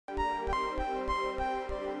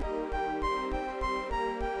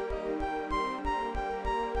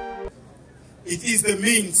It is the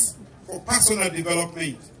means for personal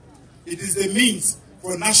development. It is the means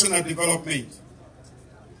for national development.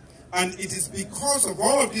 And it is because of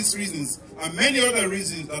all of these reasons and many other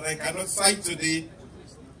reasons that I cannot cite today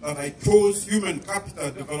that I chose human capital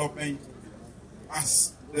development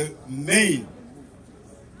as the main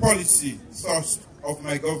policy source of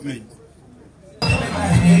my government.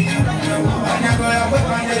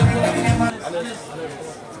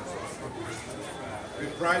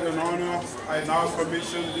 With pride and honor, I now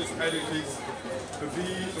commission this edifice to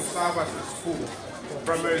serve as a school,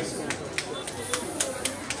 primary school.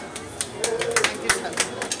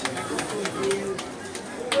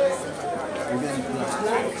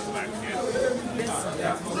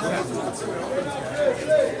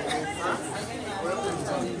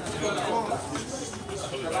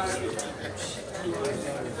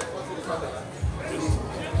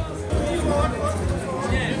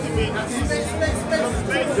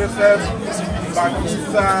 Joseph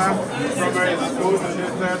Batista primary school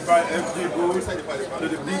donated by FG Booth to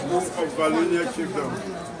the big book of Valunia Chiefdom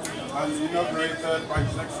and inaugurated by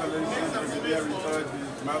His Excellency Julius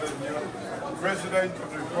Maada Bio, President of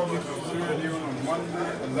the Republic of Sierra Leone on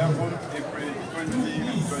Monday, 11 April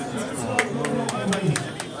 2022.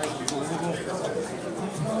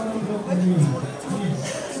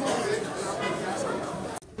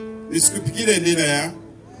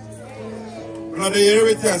 Brother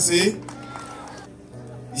Yereweti say,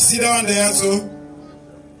 you sit down there so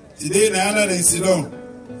today na they sit down.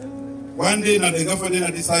 One day na they go for dinner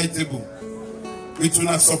at this high table. We do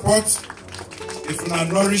not support if we not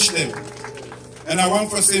nourish them. And I want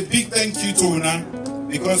to say big thank you to Una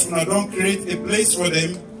because we don't create a place for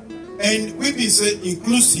them and we be say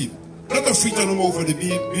inclusive. Not of free no more for the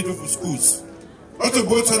beautiful schools. Not of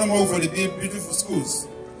both no more for the beautiful schools.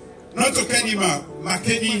 Not to Kenima,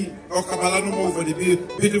 Makeni, or Kabbalah no more for the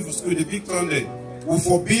beautiful school, the big town there. We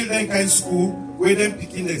for build that kind of school where them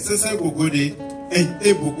picking the exercise will go there and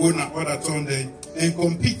they will go na other town there and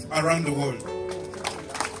compete around the world.